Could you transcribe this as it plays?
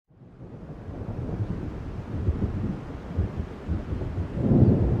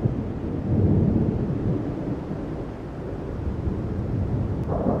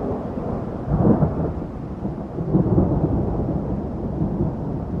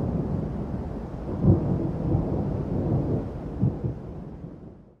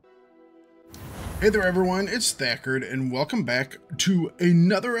Hey there everyone, it's Thakard, and welcome back to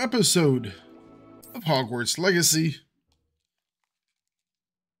another episode of Hogwarts Legacy.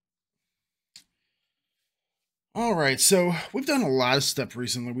 Alright, so we've done a lot of stuff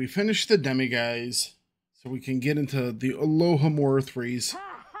recently. We finished the demi-guys, so we can get into the Alohomora 3s. Time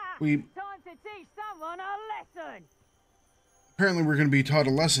to teach someone a lesson! Apparently we're going to be taught a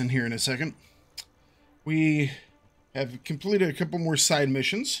lesson here in a second. We have completed a couple more side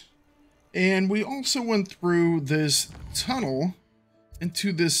missions. And we also went through this tunnel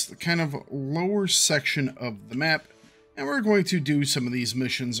into this kind of lower section of the map. And we're going to do some of these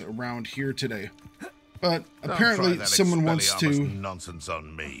missions around here today. But apparently someone wants to... nonsense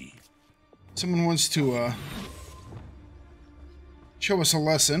on me. Someone wants to show us a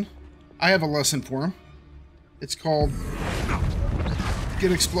lesson. I have a lesson for him. It's called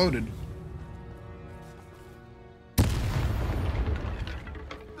Get Exploded.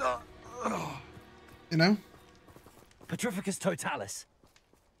 You know? Petrificus totalis.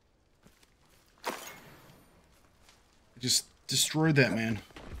 Just destroyed that man.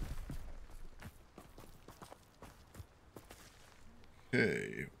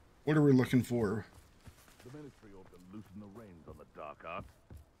 Okay. What are we looking for? The Ministry ought to loosen the reins on the dark arts.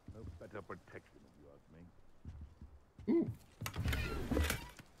 No better protection, if you ask me. Ooh.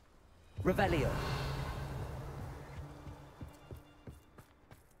 Revelio.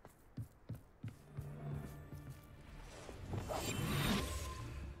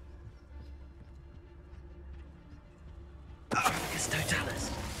 Petrificus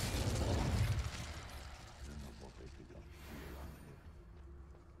totalis.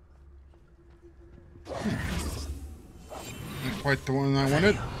 Not quite the one I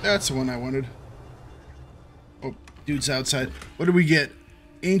wanted. That's the one I wanted. Oh, dude's outside. What do we get?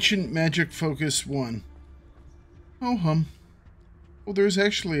 Ancient Magic Focus 1. Oh, hum. Well, there's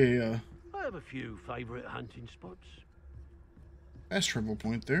actually a I have a few favorite hunting spots. fast travel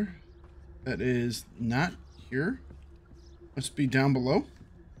point there. That is not here. Must be down below.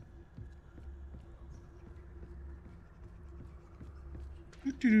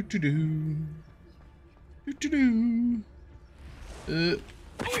 Do-do-do-do-do. Do-do-do.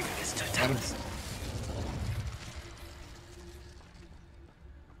 Petrificus totalis.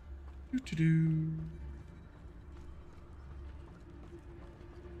 Do-do-do.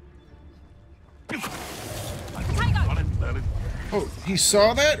 Oh, he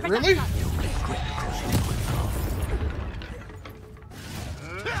saw that? Really?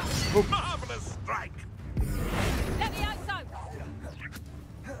 Oh. Marvelous strike!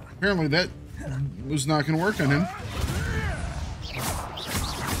 Apparently that was not going to work on him.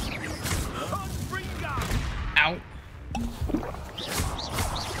 Ow.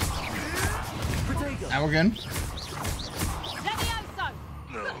 Ow again.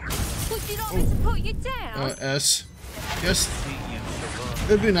 S. Yes.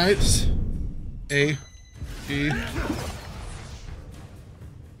 That'd be nice. A. G.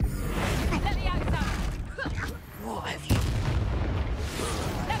 What have you?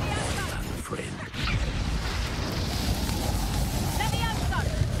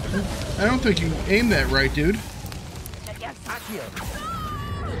 I don't think you aimed that right, dude. Accio.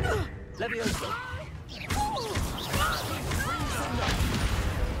 Levioso.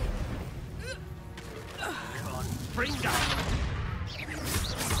 Confringa!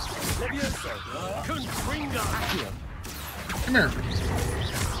 Levioso. Confringa! Accio. Come here.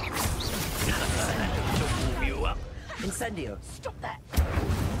 To warm you up. Incendio. Stop that!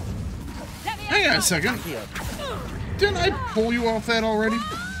 Hang on a second. Accio. Didn't I pull you off that already?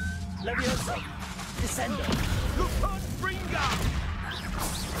 Levioso. Descendo. Confringa!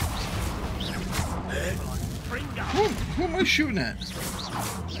 Confringa! Who am I shooting at?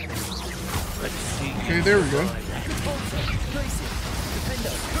 Let's see. Okay, there we go. Tracy.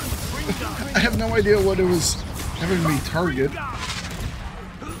 Defendo. I have no idea what it was having me target.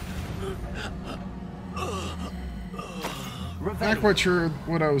 Not quite sure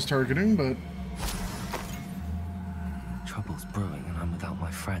what I was targeting, but... Trouble's brewing and I'm without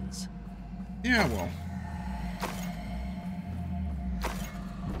my friends. yeah, well.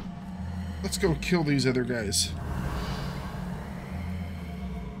 Let's go kill these other guys.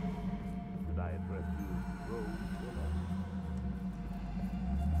 Did I address you, Rose?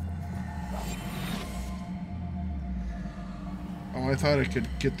 Oh, I thought I could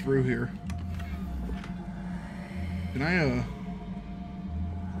get through here. Can I,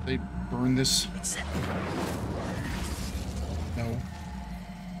 they burn this? No.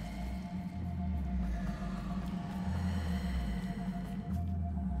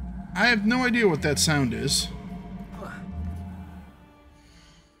 I have no idea what that sound is.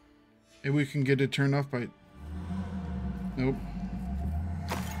 Maybe we can get it turned off by... Nope.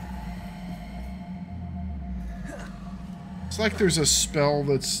 It's like there's a spell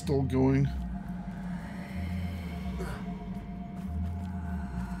that's still going.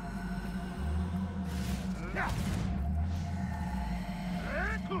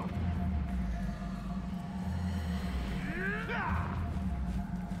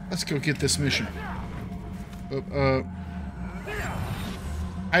 Let's go get this mission.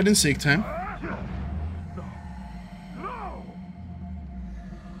 Hide and seek time.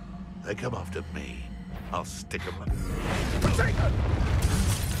 They come after me. I'll stick them up.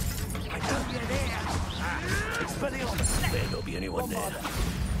 There don't be anyone there.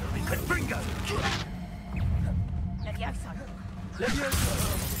 Bingo!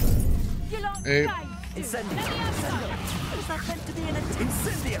 Hey. Incendio. Is that meant to be an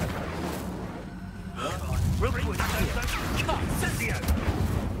incendio? Real quick. Incendio!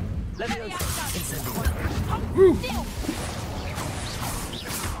 Leviosa. Incendio. Woo.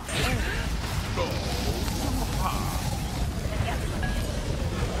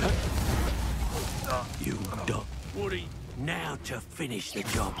 You dog. Woody, now to finish the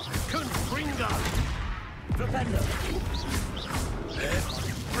job. Confringo! Propendo.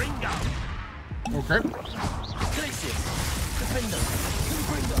 Fringo! Okay. Glacius. Defender.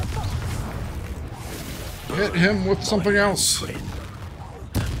 Confringo. Hit him with something else.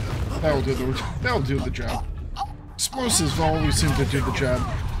 That'll do the job. Explosives always seem to do the job.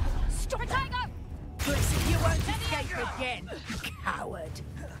 Stop it, Thakard! Glacius. You won't escape again, coward!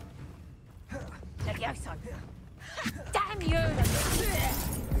 Levioso! Damn you!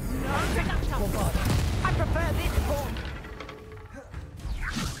 No, I prefer this form!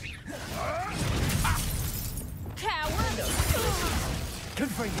 Coward!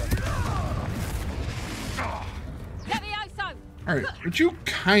 Confringo. Levioso! Alright, would you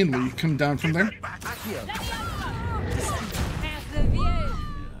kindly come down from there? Accio. Levioso! How's the view?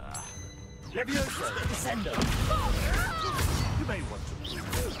 Leviosa. Descendo. You may want to.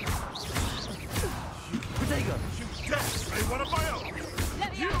 Protego. May want to buy up.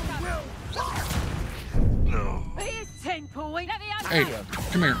 Levioso! Here's 10 point! Levioso! Hey,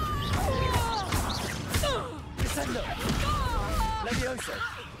 come here. Descendo. Leviosa.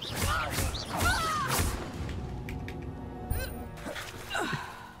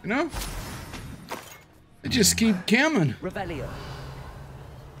 You know? They just keep coming. Revelio.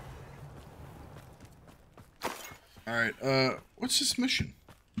 Alright, what's this mission?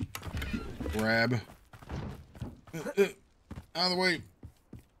 Grab. Out of the way.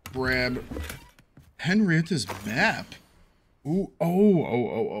 Grab. Henrietta's map. Ooh,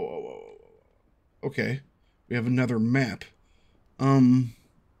 oh. Okay. We have another map.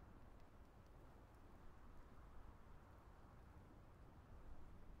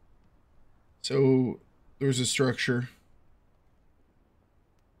 So there's a structure.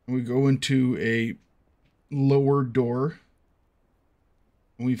 We go into a lower door.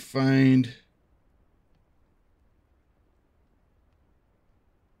 And we find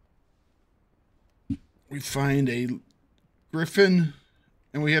a griffin,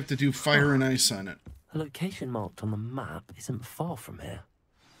 and we have to do fire and ice on it. The location marked on the map isn't far from here.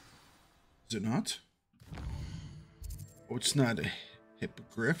 Is it not? Oh, it's not a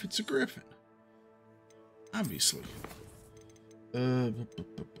hippogriff, it's a griffin. Obviously.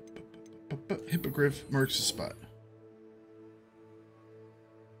 Hippogriff marks the spot.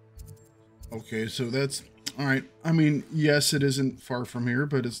 Okay, so that's... Alright, I mean, yes, it isn't far from here,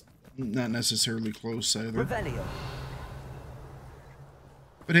 but it's not necessarily close either. Revelio.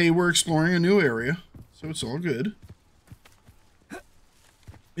 But hey, we're exploring a new area, so it's all good.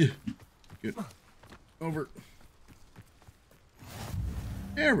 Yeah, good. Over.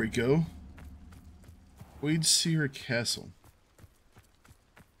 There we go. Wade Seer Castle.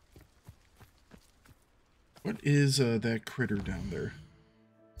 What is that critter down there?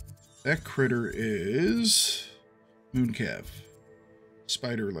 That critter is Mooncalf.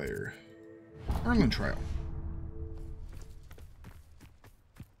 Spider Lair. Merlin Trial.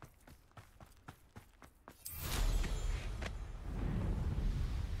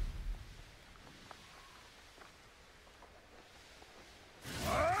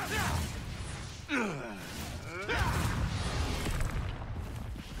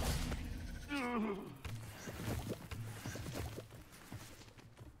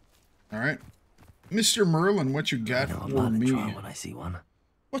 Alright. Mr. Merlin, what you got No, for I'm not me? when I see one.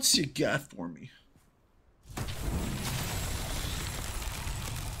 What's you got for me?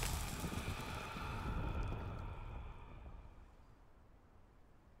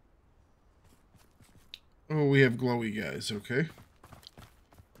 Oh, we have glowy guys, okay.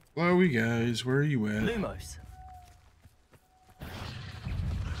 Chloe, guys, where are you at? Lumos.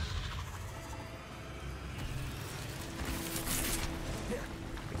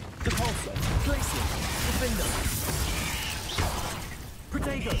 The Pulsar. Glacier. Defender.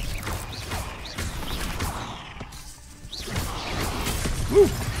 Protego. Woo!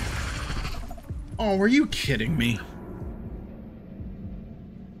 Oh, were you kidding me?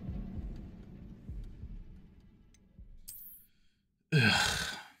 Ugh.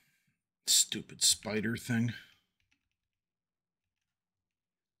 Stupid spider thing.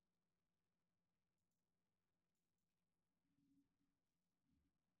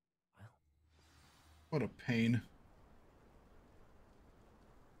 What a pain.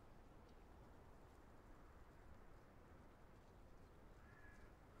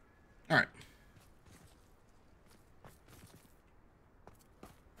 All right.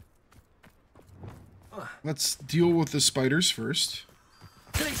 Let's deal with the spiders first.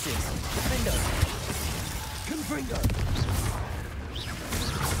 Glacier. Defender. Confringo.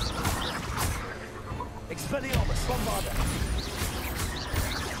 Expelliarmus. Bombarder.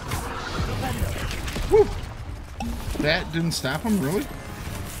 Defender. Woo! That didn't stop him, really?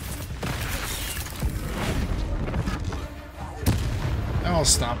 I'll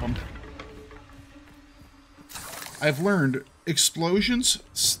stop him. I've learned explosions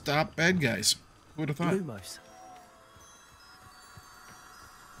stop bad guys. Who would have thought? Lumos.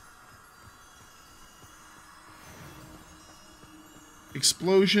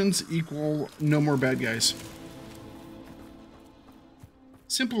 Explosions equal no more bad guys.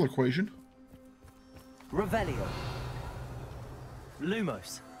 Simple equation. Revelio.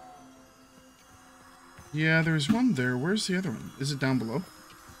 Lumos. Yeah, there's one there. Where's the other one? Is it down below?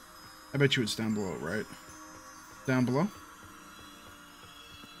 I bet you it's down below, right? Down below?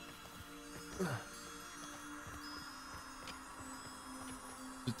 Is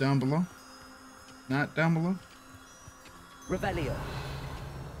it down below? Not down below? Revelio.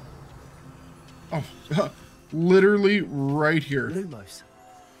 Oh, literally right here. Lumos.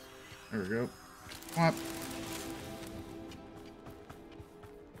 There we go. Flop.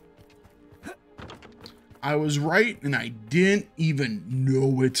 I was right, and I didn't even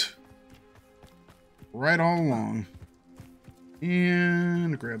know it. Right all along.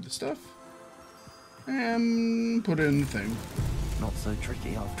 And grab the stuff. And put it in the thing. Not so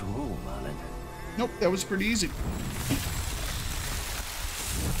tricky after all, Merlin. Nope, that was pretty easy.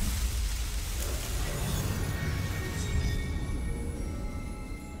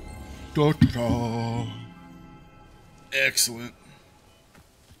 Da-da-da. Excellent.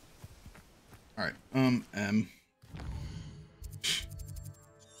 Alright,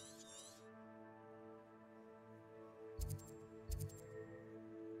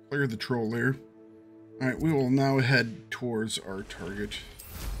 clear the troll layer. Alright, we will now head towards our target.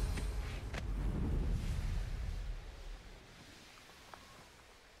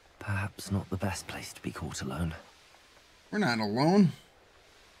 Perhaps not the best place to be caught alone. We're not alone.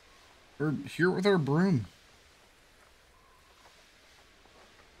 We're here with our broom.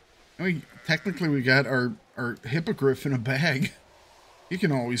 I mean, technically we got our hippogriff in a bag. He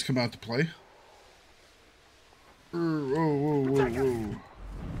can always come out to play. Whoa, whoa, whoa, whoa.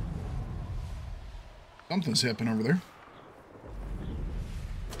 Something's happening over there.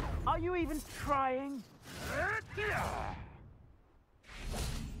 Are you even trying?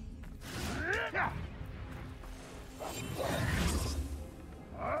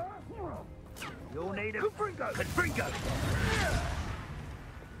 You'll need a Confringo.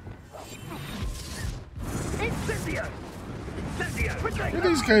 Incendio. What are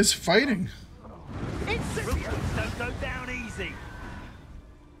these guys fighting? Incendio. Don't go down easy.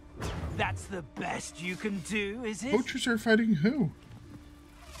 That's the best you can do, is it? Poachers are fighting who?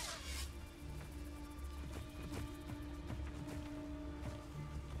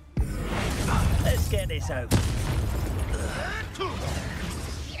 Let's get this over.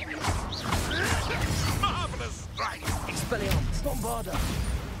 Marvelous strike. Expelliarmus. Bombarder.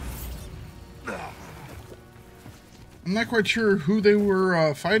 I'm not quite sure who they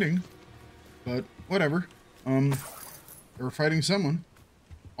were fighting, but whatever. They were fighting someone.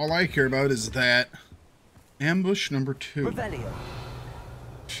 All I care about is that. Ambush number 2. Revelio.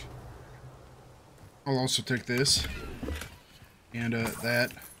 I'll also take this. And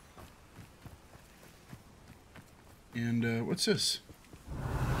that. And what's this?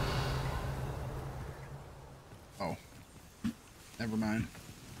 Oh. Never mind.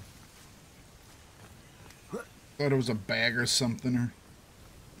 Thought it was a bag or something. Or...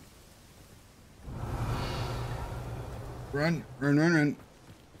 Run, run, run, run.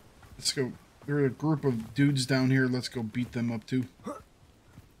 Let's go. There are a group of dudes down here. Let's go beat them up too.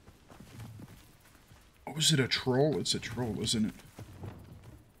 Was it a troll? It's a troll, isn't it?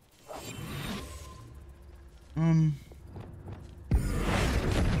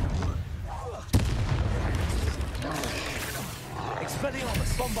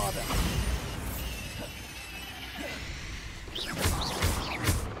 Expelliarmus, Bombarder.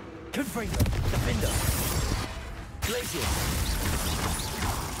 Confringo, Defender. Glacier.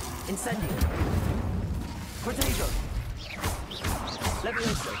 Incendio. Protego.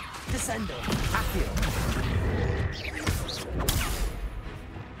 Levioso. Descendo. Accio.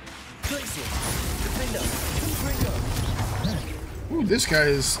 Glacier. Defender. Confringo. Ooh, this guy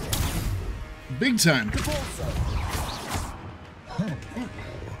is big time. Cabalso.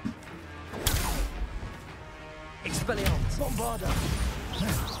 Expelliarmus. Bombarder.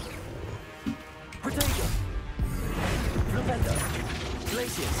 Protego. Defender.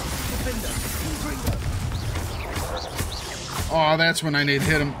 Glacier. Defender. Confringo. Oh, that's when I need to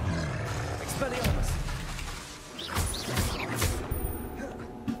hit him. Expelliarmus.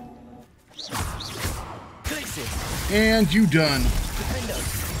 Glacier. And you done. Defender.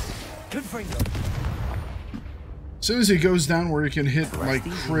 Confringo. As soon as he goes down where he can hit, like, Rest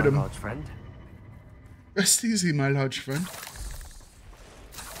easy, crit my him. large friend. Rest easy, my large friend.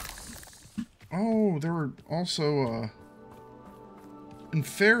 Oh, there were also, in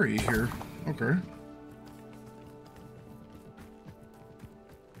Fairy here. Okay.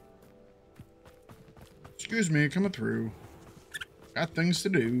 Excuse me, coming through. Got things to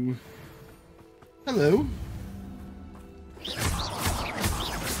do. Hello.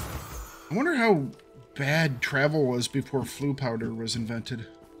 I wonder how bad travel was before flu powder was invented.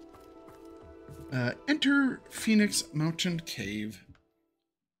 Enter Phoenix Mountain Cave.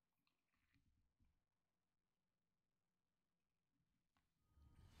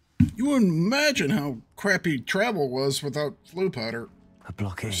 You wouldn't imagine how crappy travel was without flu powder A or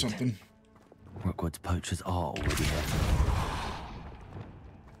blockade. something. Rookwood's poachers are already here.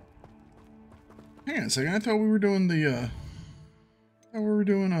 Hang on a second, I thought we were doing the,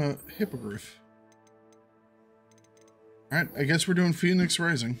 a hippogriff. Alright, I guess we're doing Phoenix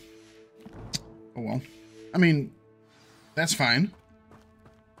Rising. Oh well. I mean, that's fine.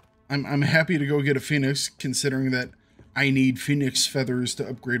 I'm happy to go get a Phoenix, considering that I need Phoenix feathers to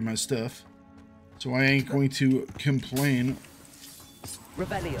upgrade my stuff. So I ain't going to complain.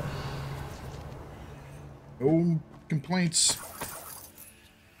 Rebellion. No complaints.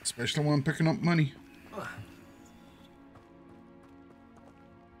 Especially when I'm picking up money.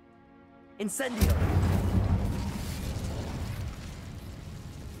 Incendio.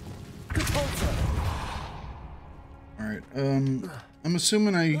 Cabalso. Alright, I'm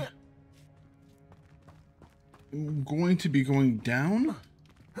assuming I'm going to be going down?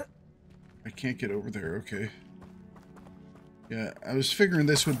 I can't get over there, okay. Yeah, I was figuring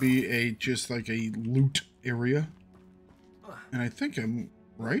this would be just like a loot area. And I think I'm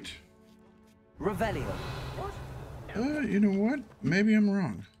right. Revelio. You know what? Maybe I'm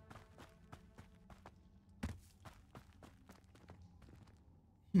wrong.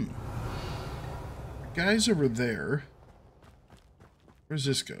 Guys over there. Where's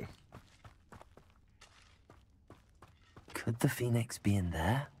this go? Could the Phoenix be in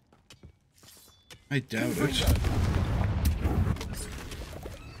there? I doubt it.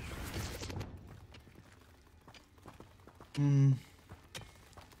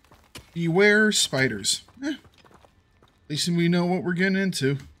 Beware spiders. At least we know what we're getting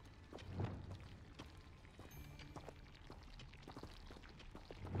into.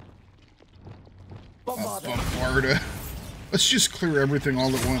 Bombarda. Let's just clear everything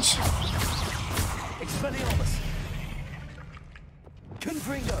all at once. Expelliarmus.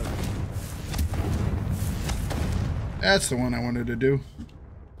 Confringo. That's the one I wanted to do.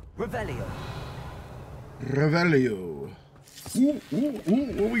 Revelio. Revelio. Ooh, ooh,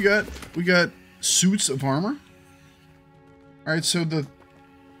 ooh, what we got? We got suits of armor. Alright, so the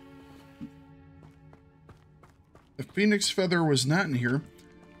Phoenix Feather was not in here,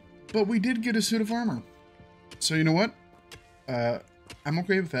 but we did get a suit of armor. So you know what? I'm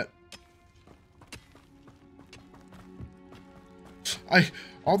okay with that.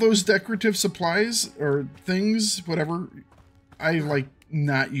 All those decorative supplies or things, whatever, I like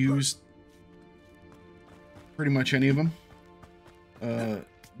not used pretty much any of them.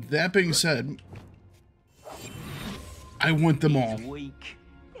 That being said, I want them all. Weak.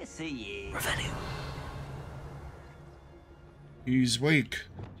 Yes, he is. Revelio. He's weak.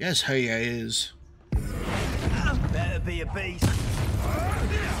 Yes, he is. Better be a beast.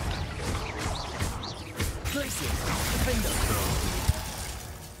 Glacier. Defender.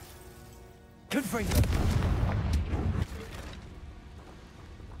 Confringo.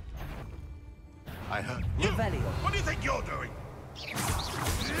 I heard Revelio. What do you think you're doing?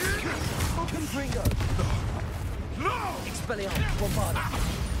 Confringo. No! Expelliarmus. Bombarda.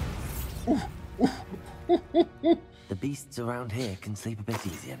 The beasts around here can sleep a bit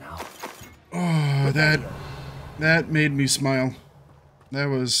easier now. Oh, that made me smile. That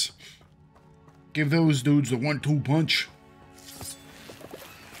was... Give those dudes the 1-2 punch.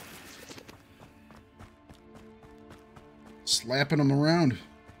 Slapping them around.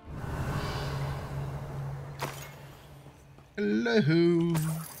 Hello.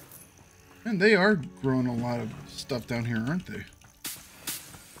 And they are growing a lot of stuff down here, aren't they?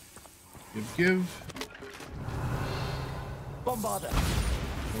 Give. Bombarda.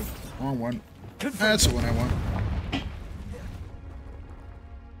 Oh, wrong one. That's the one I want.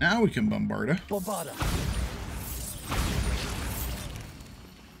 Now we can bombard her. Bombarda.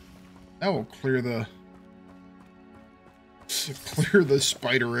 That will clear the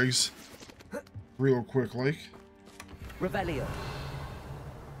spider eggs real quick, like. Revelio.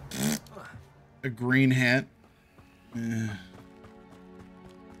 A green hat.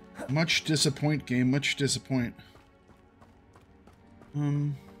 Much disappoint, game. Much disappoint.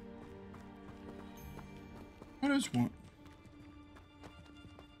 What is one?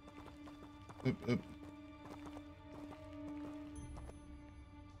 Up.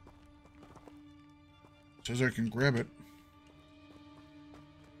 Says I can grab it.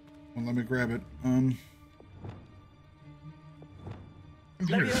 Well, let me grab it. Come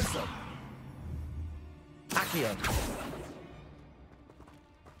here. Levioso. Accio.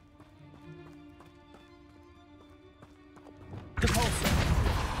 Depulso.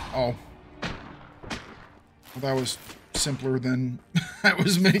 Oh. Well, that was simpler than I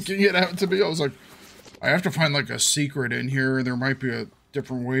was making it out to be. I was like, I have to find like a secret in here. There might be a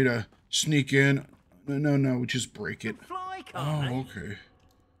different way to sneak in. No, just break it. Oh, okay.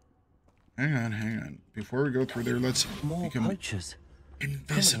 Hang on. Before we go through there, let's become poachers.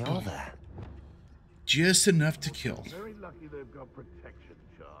 Invisible. Just enough to kill. Very lucky they've got protection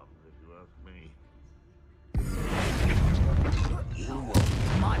charms, if you ask me.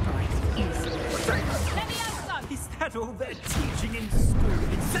 My price is Levioso! Is that all they're teaching in school?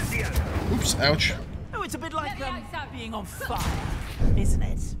 Incendio! Oops, ouch. Oh, it's a bit like Levioso! being on fire, isn't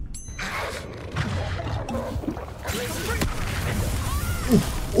it?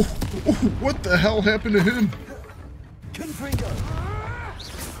 What the hell happened to him? Confringo.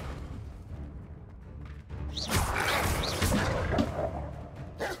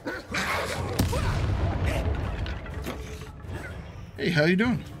 Hey, how you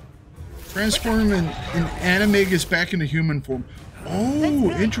doing? Transform and animate us back into human form.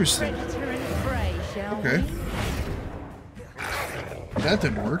 Oh, interesting. Okay. That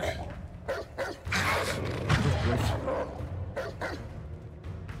didn't work.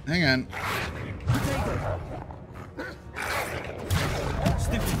 Hang on.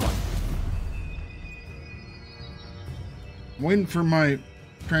 I'm waiting for my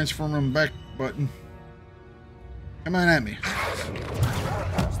transform him back button. Come on at me.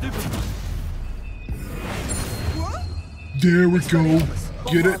 There we go.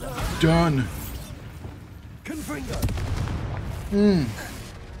 Get it done.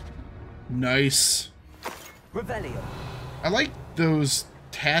 Nice. Revelio. I like those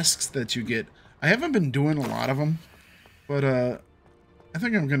tasks that you get. I haven't been doing a lot of them, but I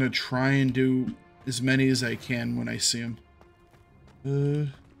think I'm gonna try and do as many as I can when I see them.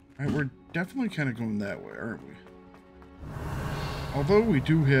 Alright, we're definitely kind of going that way, aren't we? Although we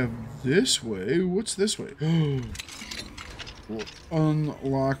do have this way. What's this way?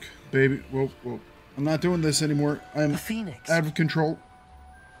 Unlock, baby. Whoa. I'm not doing this anymore. I'm Phoenix. out of control.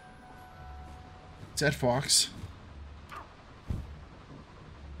 Is that Fox?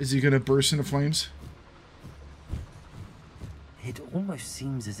 Is he gonna burst into flames? It almost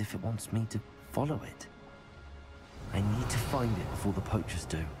seems as if it wants me to follow it. I need to find it before the poachers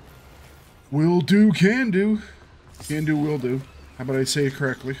do. Will do, can do. Can do, will do. How about I say it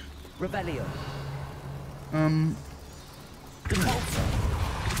correctly? Revelio.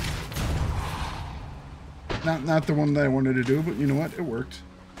 Not the one that I wanted to do, but you know what? It worked.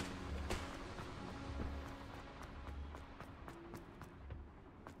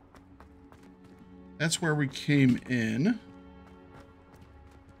 That's where we came in.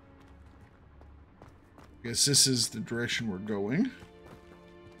 Guess this is the direction we're going.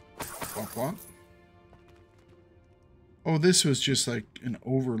 What? Oh, this was just like an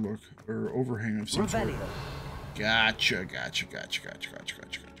overlook or overhang of some sort. Gotcha.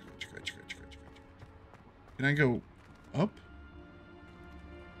 Can I go up?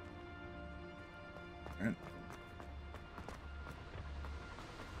 All right.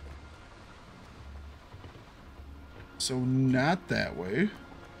 So not that way.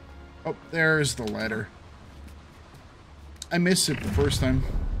 Oh, there's the ladder. I missed it the first time.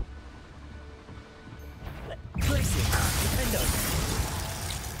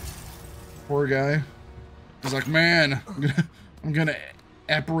 Poor guy. He's like, man, I'm gonna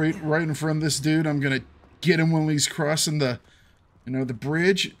apparate right in front of this dude. I'm gonna get him when he's crossing the, the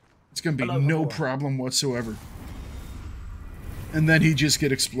bridge. It's gonna be no problem whatsoever. And then he just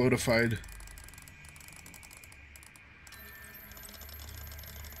get explodified.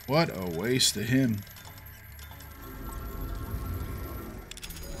 What a waste of him.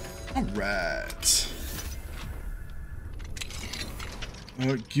 Alright.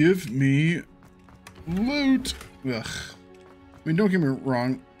 Give me loot. Ugh. I mean, don't get me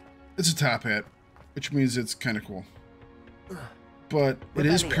wrong. It's a top hat, which means it's kind of cool. But it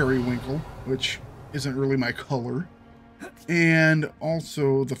is periwinkle, which isn't really my color. And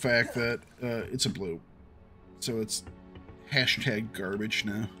also the fact that it's a blue. So it's hashtag garbage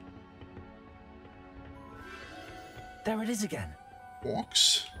now. There it is again.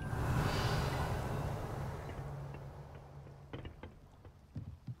 Walks.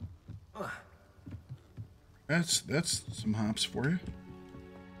 That's some hops for you.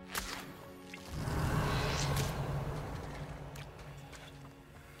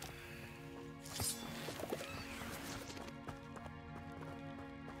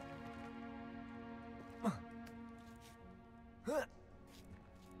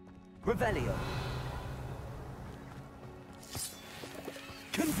 Revelio.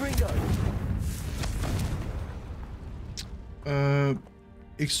 Confringo.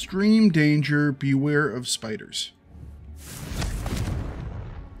 Extreme danger, beware of spiders.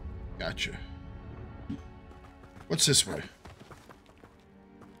 Gotcha. What's this way?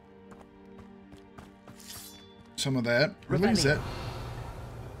 Some of that. Really? Is that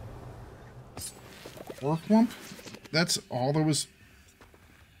Orkwump? That's all there was.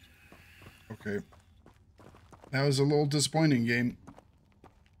 Okay. That was a little disappointing, game.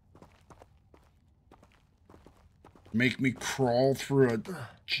 Make me crawl through a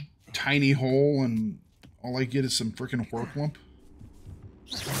tiny hole and all I get is some freaking Orkwump.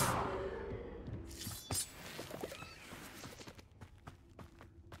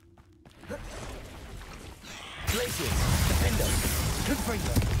 Glacius, Defendo,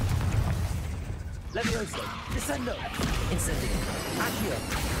 Confringo, Levioso, Descendo, Incendio, Accio.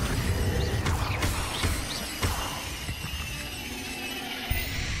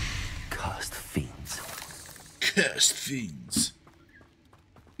 Cursed fiends. Cursed fiends.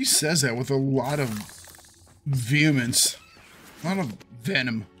 He says that with a lot of vehemence. A lot of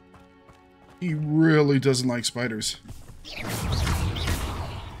venom. He really doesn't like spiders.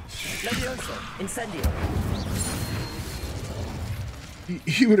 Levioso, Incendio.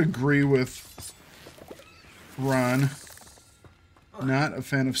 He would agree with Ron. Not a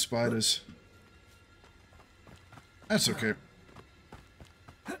fan of spiders. That's okay.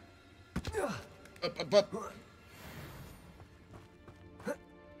 Up.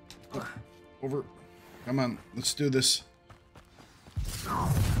 Over. Come on, let's do this.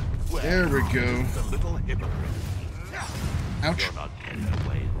 There we go. The little hypocrite. Ouch. You're not getting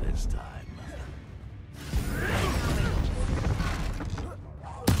away this time.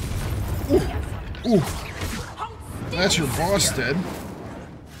 Ooh. That's your boss dead.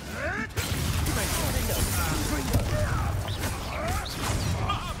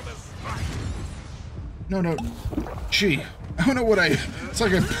 No. Gee. I don't know what it's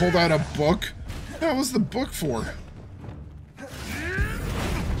like I pulled out a book. What was the book for?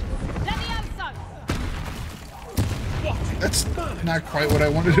 That's not quite what I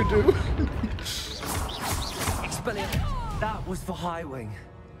wanted to do. That was for Highwing.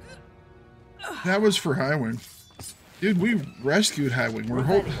 That was for Highwing. Dude, we rescued Highwing.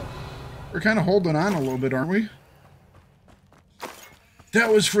 We're kind of holding on a little bit, aren't we?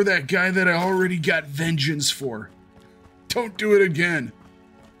 That was for that guy that I already got vengeance for. Don't do it again.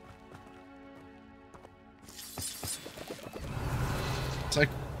 It's like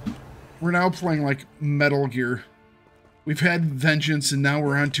we're now playing like Metal Gear. We've had vengeance and now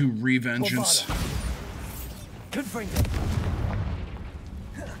we're on to revengeance.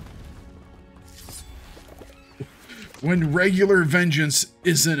 When regular vengeance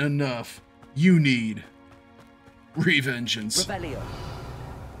isn't enough, you need revengeance. Revelio.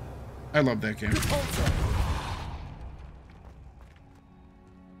 I love that game.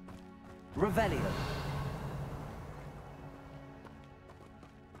 Revelio.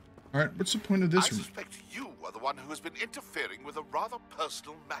 All right, what's the point of this? I suspect you are the one who has been interfering with a rather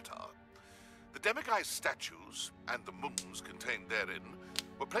personal matter. The Demiguise statues and the moons contained therein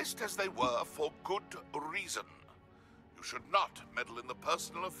were placed as they were for good reason. You should not meddle in the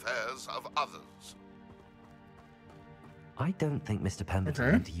personal affairs of others. I don't think Mr. Pemberton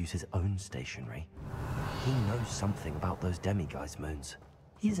Okay. meant to use his own stationery. He knows something about those demiguise moons.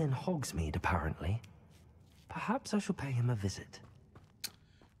 He's in Hogsmeade, apparently. Perhaps I shall pay him a visit.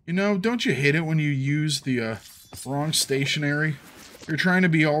 You know, don't you hate it when you use the wrong stationery? You're trying to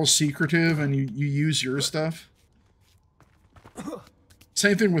be all secretive and you use your stuff.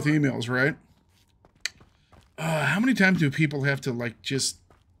 Same thing with emails, right? How many times do people have to, like, just...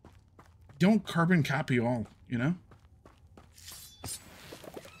 Don't carbon copy all, you know? Of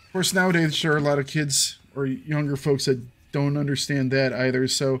course, nowadays there are a lot of kids or younger folks that don't understand that either,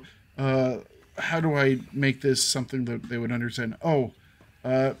 so how do I make this something that they would understand? Oh,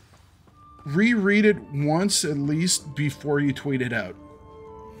 reread it once at least before you tweet it out.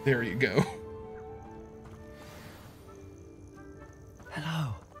 There you go.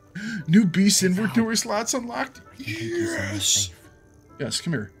 Hello. New beast inventory slots unlocked? Take you somewhere Yes! safe. Yes,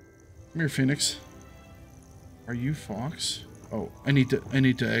 come here. Come here, Phoenix. Are you Fox? Oh, I need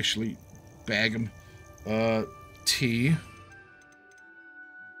to actually bag him. T.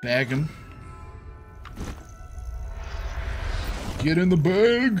 Bag him. Get in the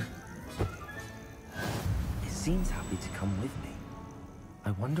bag! It seems happy to come with me.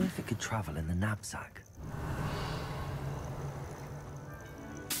 I wonder if it could travel in the knapsack.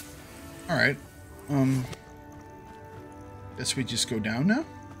 Alright. Guess we just go down now?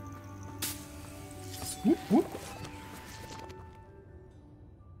 Whoop, whoop.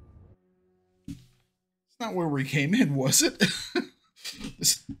 It's not where we came in, was it?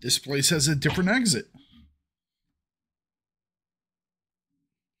 This place has a different exit.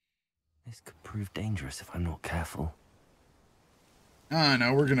 This could prove dangerous if I'm not careful. Ah,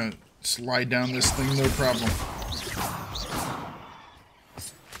 no, we're gonna slide down this thing, no problem.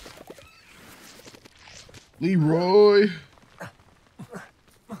 Leroy!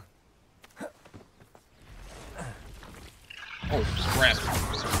 Oh, crap.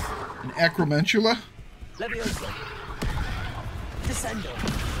 An acromantula? Levioso. Descendo.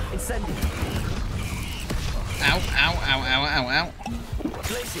 Incendio. Ow, ow, ow, ow, ow, ow.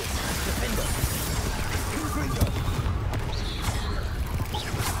 Glacius. Defendo. Confringo.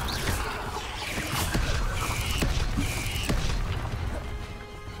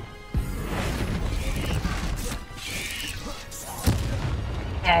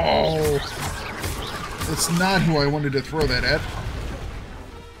 Oh! That's not who I wanted to throw that at.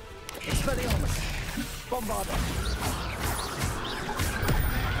 Expelliarmus. Bombarda.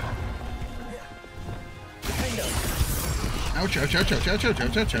 Defendo. Ouch, ouch, ouch, ouch, ouch, ouch,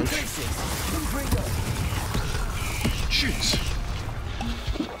 ouch, ouch, ouch. Glacius. Confringo. Jeez.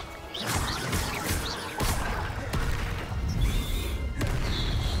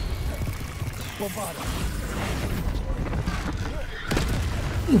 Bombarda.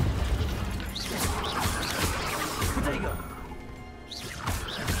 Protego.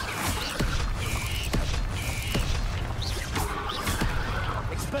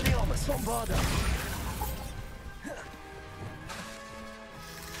 Expelliarmus. Bombarda.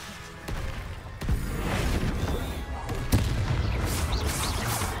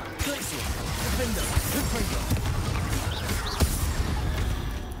 Glacius. Defendo. Confringo.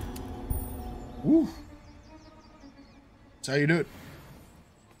 Woo. That's how you do it.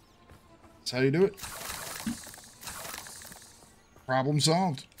 That's how you do it. Problem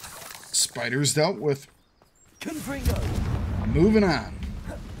solved. Spiders dealt with. Confringo. Moving on.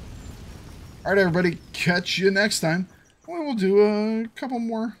 Alright, everybody. Catch you next time. We will do a couple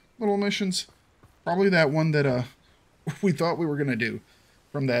more little missions. Probably that one that we thought we were going to do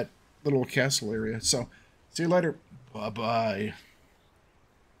from that little castle area. So, see you later. Bye-bye.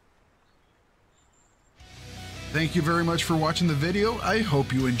 Thank you very much for watching the video. I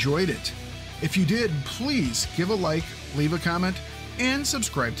hope you enjoyed it. If you did, please give a like, leave a comment, and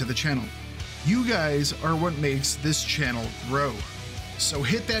subscribe to the channel. You guys are what makes this channel grow. So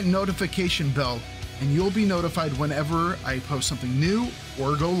hit that notification bell and you'll be notified whenever I post something new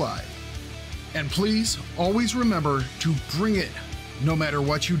or go live. And please always remember to bring it no matter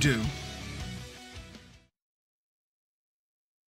what you do.